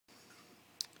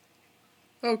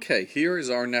Okay, here is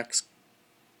our next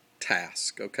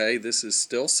task. Okay, this is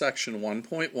still section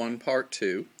 1.1 part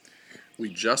 2. We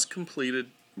just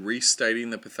completed restating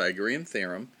the Pythagorean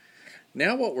theorem.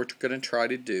 Now what we're going to try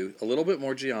to do, a little bit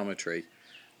more geometry,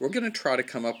 we're going to try to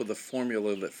come up with a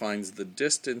formula that finds the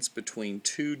distance between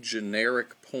two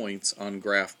generic points on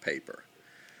graph paper.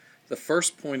 The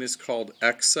first point is called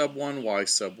x sub 1, y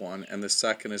sub 1, and the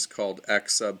second is called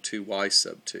x sub 2, y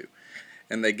sub 2.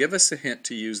 And they give us a hint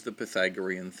to use the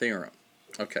Pythagorean theorem.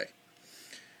 Okay,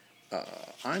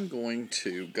 I'm going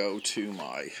to go to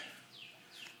my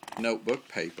notebook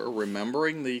paper,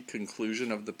 remembering the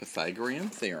conclusion of the Pythagorean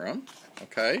theorem.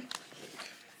 Okay,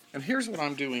 and here's what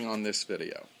I'm doing on this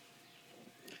video.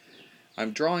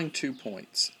 I'm drawing 2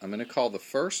 points. I'm going to call the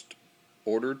first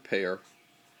ordered pair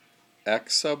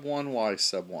x sub 1, y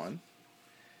sub 1,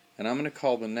 and I'm going to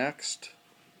call the next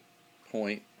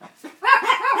point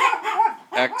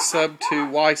x sub 2,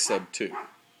 y sub 2.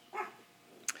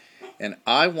 And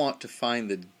I want to find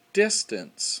the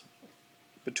distance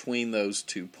between those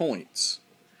 2 points.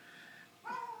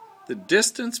 The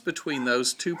distance between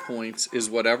those 2 points is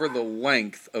whatever the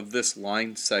length of this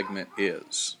line segment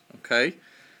is. Okay?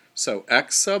 So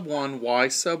x sub 1, y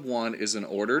sub 1 is an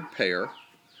ordered pair.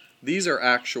 These are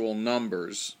actual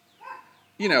numbers,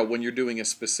 you know, when you're doing a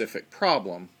specific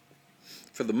problem.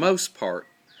 For the most part,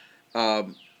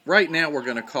 right now we're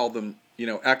going to call them, you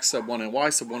know, x sub 1 and y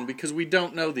sub 1 because we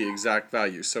don't know the exact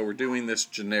value, so we're doing this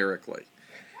generically.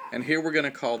 And here we're going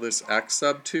to call this x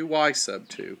sub 2, y sub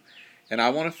 2, and I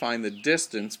want to find the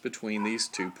distance between these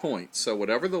 2 points. So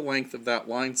whatever the length of that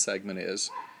line segment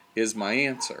is my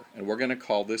answer, and we're going to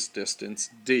call this distance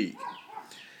d.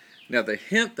 Now the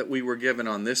hint that we were given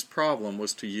on this problem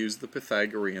was to use the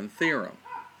Pythagorean theorem.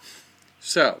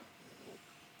 So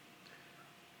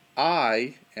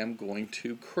I am going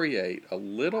to create a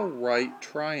little right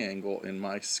triangle in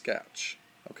my sketch.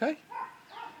 Okay?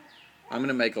 I'm going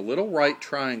to make a little right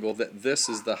triangle that this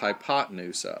is the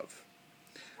hypotenuse of.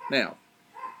 Now,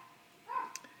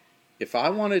 if I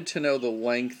wanted to know the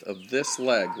length of this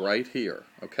leg right here,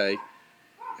 okay?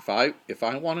 If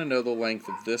I want to know the length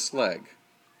of this leg,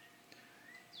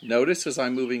 notice as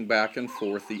I'm moving back and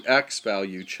forth, the x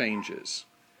value changes.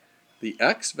 The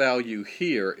x value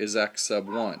here is x sub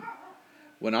 1.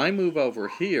 When I move over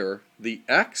here, the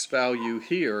x value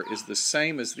here is the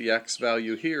same as the x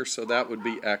value here, so that would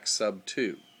be x sub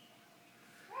 2.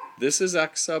 This is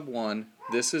x sub 1,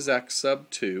 this is x sub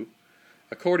 2.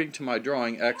 According to my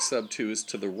drawing, x sub 2 is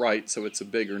to the right, so it's a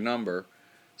bigger number.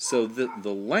 So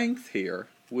the length here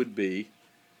would be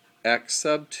x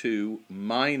sub 2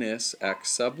 minus x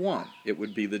sub 1. It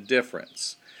would be the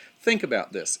difference. Think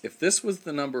about this. If this was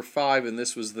the number 5 and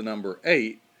this was the number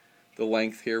 8, the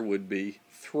length here would be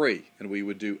 3, and we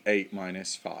would do 8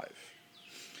 minus 5.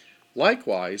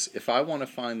 Likewise, if I want to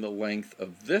find the length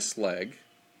of this leg,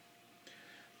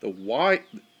 the y,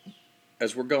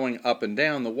 as we're going up and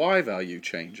down, the y value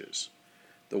changes.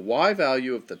 The y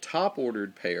value of the top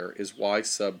ordered pair is y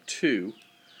sub 2.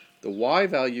 The y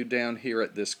value down here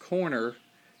at this corner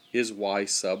is y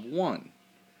sub 1.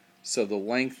 So the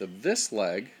length of this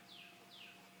leg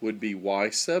would be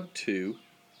y sub 2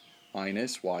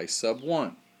 minus y sub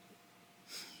 1.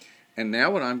 And now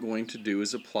what I'm going to do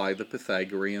is apply the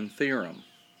Pythagorean theorem.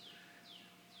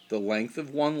 The length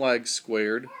of one leg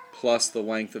squared plus the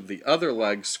length of the other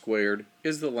leg squared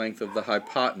is the length of the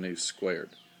hypotenuse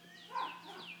squared.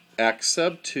 X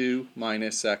sub 2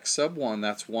 minus x sub 1,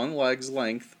 that's one leg's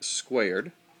length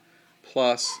squared,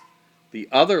 plus the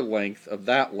other length of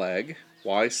that leg,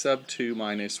 y sub 2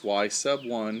 minus y sub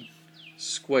 1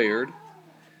 squared,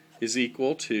 is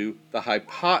equal to the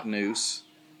hypotenuse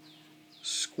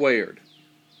squared.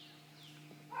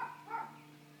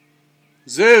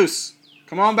 Zeus,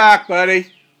 come on back,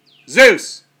 buddy.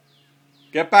 Zeus,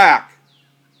 get back.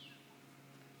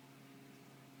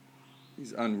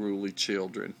 These unruly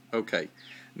children. Okay,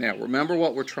 now remember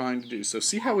what we're trying to do. So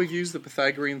see how we've used the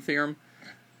Pythagorean theorem?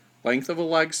 Length of a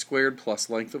leg squared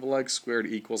plus length of a leg squared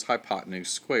equals hypotenuse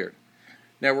squared.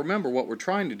 Now remember what we're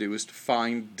trying to do is to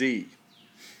find d.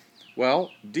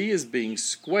 Well, d is being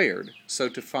squared, so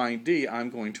to find d, I'm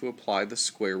going to apply the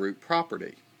square root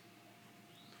property.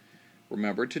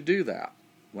 Remember to do that.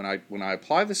 When I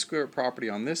apply the square root property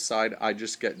on this side, I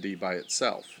just get d by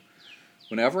itself.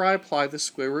 Whenever I apply the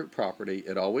square root property,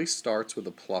 it always starts with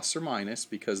a plus or minus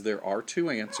because there are 2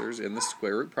 answers in the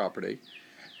square root property,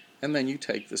 and then you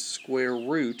take the square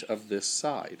root of this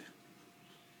side.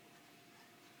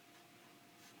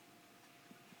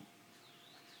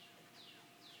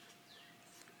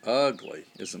 Ugly,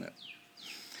 isn't it?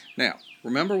 Now,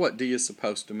 remember what D is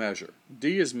supposed to measure.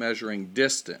 D is measuring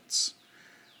distance.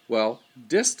 Well,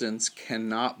 distance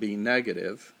cannot be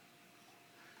negative,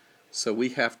 so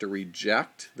we have to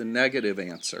reject the negative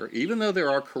answer. Even though there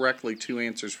are correctly two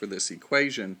answers for this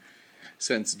equation,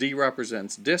 since d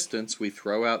represents distance, we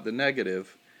throw out the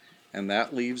negative, and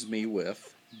that leaves me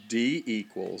with d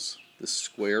equals the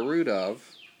square root of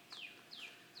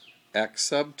x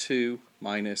sub 2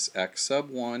 minus x sub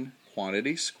 1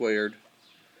 quantity squared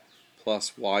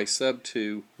plus y sub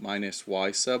 2 minus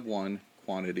y sub 1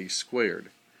 quantity squared.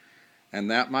 And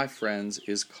that, my friends,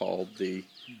 is called the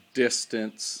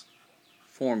distance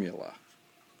formula.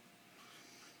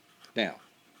 Now,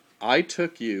 I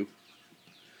took you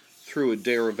through a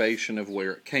derivation of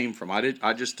where it came from.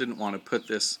 I just didn't want to put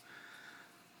this,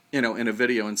 in a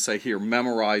video and say, here,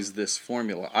 memorize this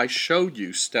formula. I showed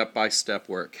you step by step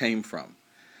where it came from.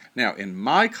 Now, in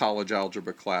my college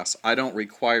algebra class, I don't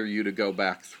require you to go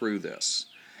back through this.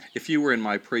 If you were in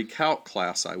my pre-calc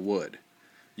class, I would.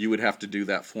 You would have to do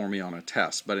that for me on a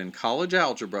test. But in college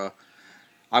algebra,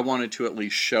 I wanted to at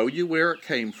least show you where it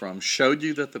came from, showed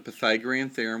you that the Pythagorean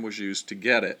theorem was used to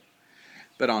get it.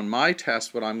 But on my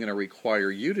test, what I'm going to require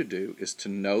you to do is to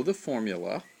know the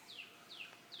formula.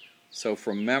 So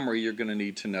from memory, you're going to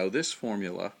need to know this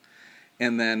formula.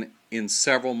 And then in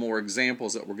several more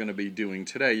examples that we're going to be doing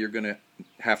today, you're going to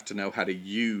have to know how to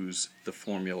use the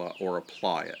formula or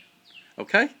apply it.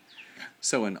 Okay?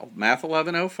 So in Math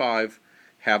 1105,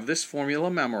 have this formula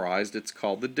memorized. It's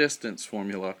called the distance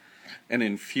formula. And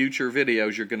in future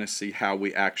videos, you're going to see how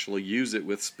we actually use it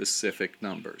with specific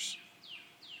numbers.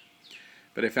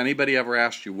 But if anybody ever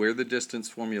asked you where the distance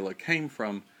formula came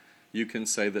from, you can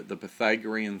say that the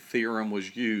Pythagorean theorem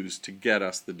was used to get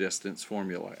us the distance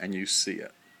formula, and you see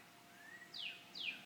it.